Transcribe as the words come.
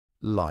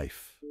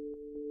Life.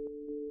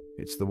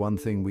 It's the one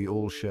thing we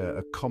all share,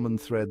 a common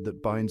thread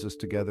that binds us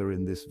together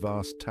in this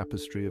vast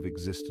tapestry of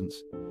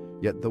existence,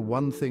 yet the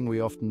one thing we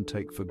often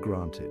take for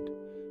granted.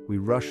 We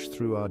rush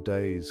through our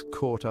days,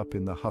 caught up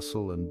in the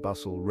hustle and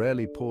bustle,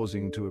 rarely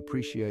pausing to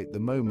appreciate the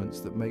moments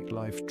that make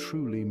life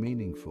truly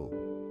meaningful.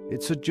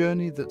 It's a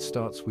journey that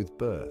starts with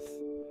birth,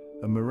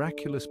 a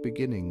miraculous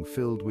beginning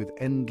filled with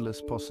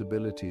endless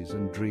possibilities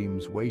and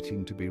dreams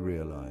waiting to be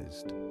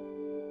realized.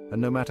 And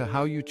no matter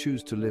how you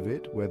choose to live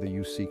it, whether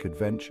you seek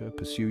adventure,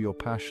 pursue your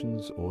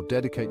passions, or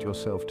dedicate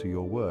yourself to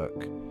your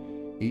work,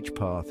 each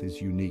path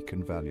is unique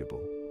and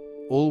valuable.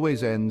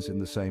 Always ends in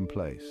the same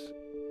place: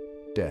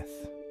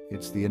 death.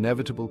 It's the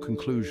inevitable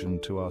conclusion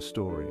to our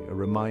story, a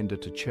reminder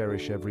to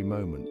cherish every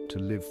moment, to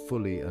live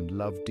fully and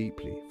love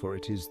deeply, for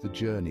it is the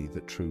journey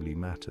that truly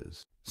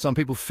matters. Some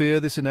people fear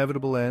this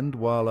inevitable end,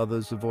 while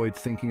others avoid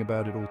thinking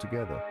about it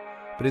altogether.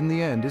 But in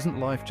the end, isn't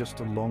life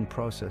just a long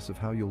process of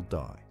how you'll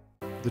die?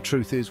 The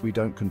truth is, we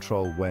don't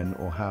control when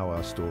or how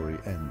our story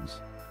ends,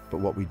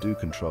 but what we do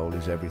control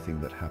is everything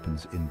that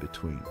happens in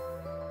between.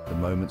 The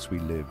moments we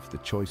live, the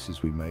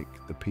choices we make,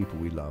 the people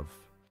we love.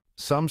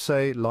 Some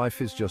say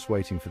life is just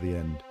waiting for the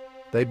end.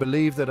 They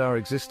believe that our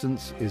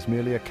existence is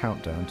merely a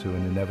countdown to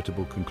an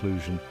inevitable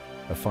conclusion,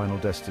 a final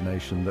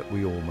destination that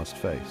we all must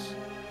face.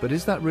 But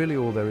is that really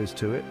all there is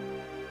to it?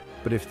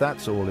 But if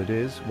that's all it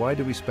is, why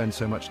do we spend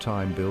so much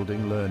time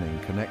building, learning,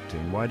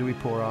 connecting? Why do we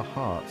pour our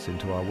hearts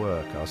into our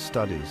work, our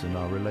studies, and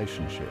our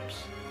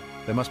relationships?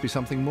 There must be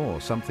something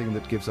more, something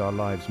that gives our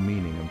lives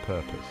meaning and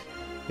purpose.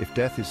 If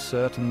death is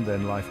certain,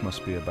 then life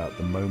must be about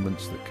the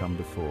moments that come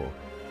before.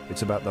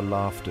 It's about the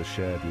laughter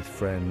shared with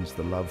friends,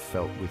 the love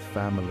felt with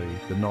family,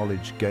 the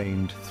knowledge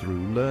gained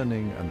through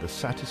learning, and the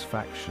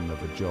satisfaction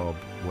of a job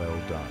well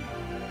done.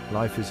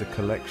 Life is a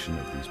collection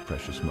of these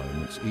precious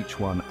moments, each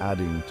one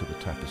adding to the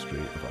tapestry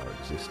of our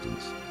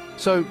existence.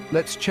 So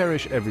let's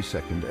cherish every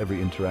second,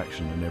 every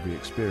interaction, and every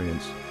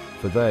experience,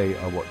 for they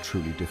are what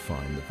truly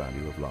define the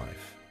value of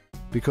life.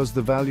 Because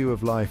the value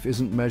of life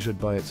isn't measured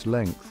by its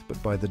length,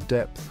 but by the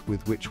depth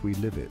with which we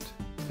live it.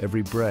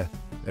 Every breath,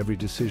 every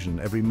decision,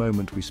 every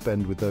moment we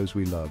spend with those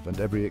we love, and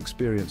every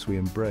experience we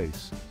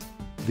embrace.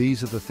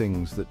 These are the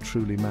things that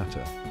truly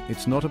matter.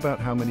 It's not about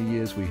how many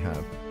years we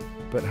have,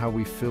 but how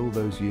we fill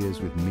those years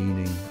with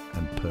meaning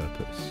and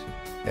purpose.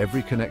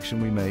 Every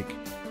connection we make,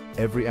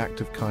 every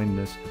act of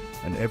kindness,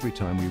 and every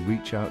time we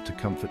reach out to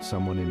comfort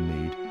someone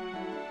in need,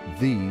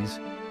 these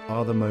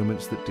are the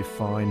moments that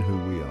define who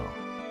we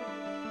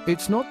are.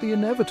 It's not the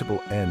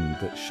inevitable end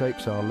that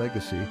shapes our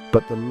legacy,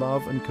 but the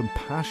love and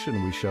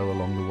compassion we show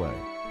along the way.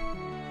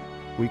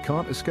 We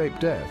can't escape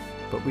death,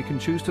 but we can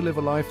choose to live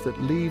a life that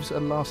leaves a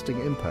lasting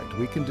impact.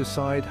 We can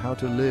decide how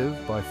to live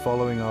by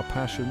following our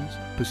passions,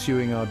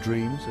 pursuing our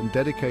dreams, and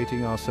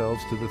dedicating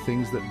ourselves to the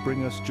things that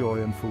bring us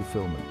joy and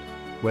fulfillment.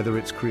 Whether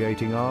it's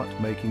creating art,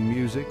 making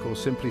music, or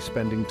simply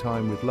spending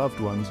time with loved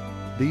ones,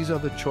 these are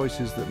the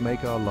choices that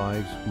make our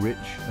lives rich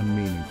and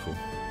meaningful.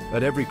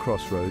 At every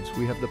crossroads,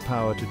 we have the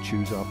power to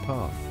choose our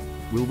path.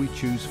 Will we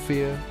choose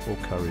fear or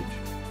courage?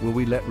 Will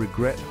we let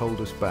regret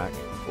hold us back,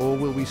 or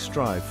will we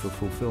strive for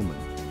fulfillment?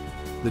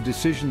 The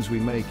decisions we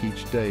make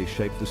each day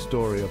shape the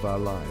story of our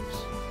lives.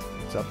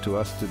 It's up to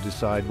us to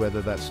decide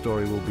whether that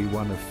story will be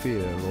one of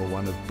fear or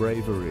one of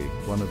bravery,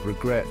 one of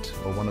regret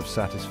or one of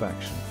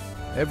satisfaction.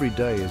 Every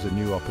day is a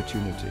new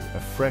opportunity, a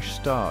fresh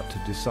start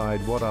to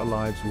decide what our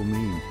lives will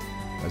mean.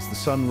 As the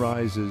sun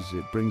rises,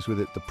 it brings with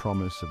it the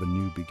promise of a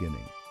new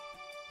beginning.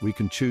 We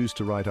can choose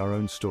to write our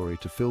own story,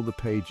 to fill the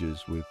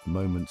pages with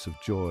moments of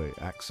joy,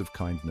 acts of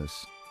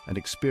kindness, and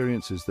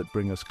experiences that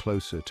bring us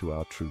closer to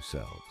our true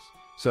selves.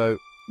 So,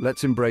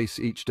 let's embrace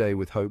each day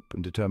with hope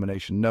and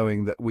determination,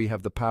 knowing that we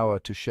have the power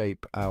to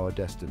shape our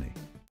destiny.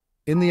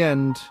 In the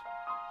end,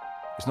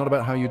 it's not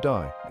about how you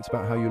die, it's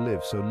about how you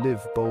live. So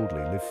live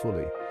boldly, live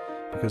fully,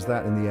 because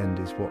that in the end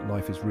is what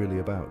life is really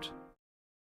about.